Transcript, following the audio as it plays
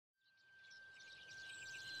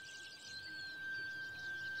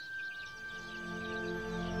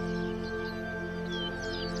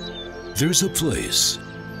There's a place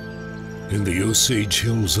in the Osage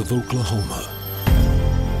Hills of Oklahoma,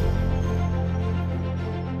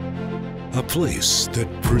 a place that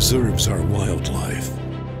preserves our wildlife,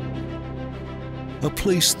 a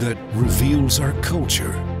place that reveals our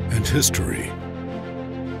culture and history,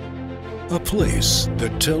 a place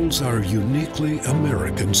that tells our uniquely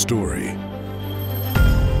American story.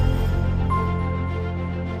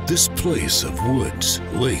 This place of woods,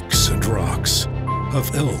 lakes, and rocks,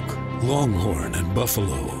 of elk, longhorn, and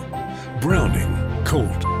buffalo, Browning,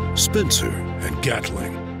 Colt, Spencer, and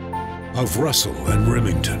Gatling, of Russell and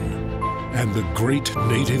Remington, and the great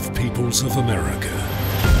native peoples of America.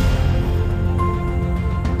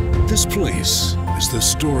 This place is the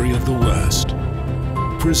story of the West,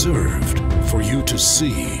 preserved for you to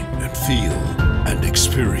see and feel and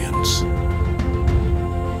experience.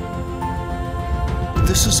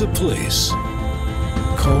 This is a place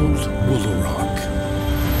called Woolaroc.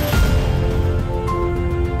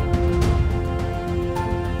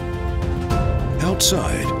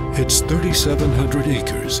 Outside, it's 3,700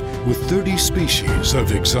 acres with 30 species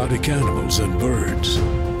of exotic animals and birds.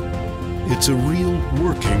 It's a real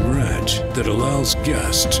working ranch that allows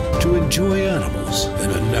guests to enjoy animals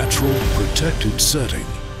in a natural, protected setting.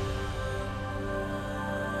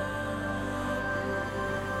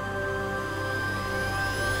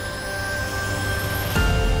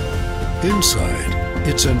 Inside,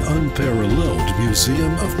 it's an unparalleled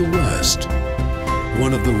museum of the West,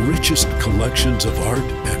 one of the richest collections of art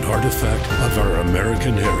and artifact of our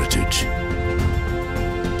American heritage.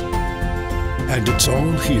 And it's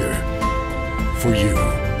all here for you.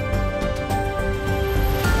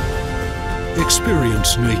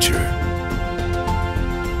 Experience nature.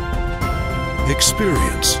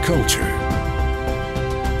 Experience culture.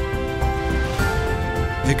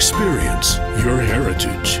 Experience your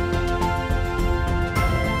heritage.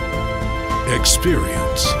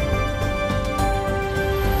 Experience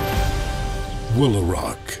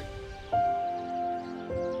Woolaroc.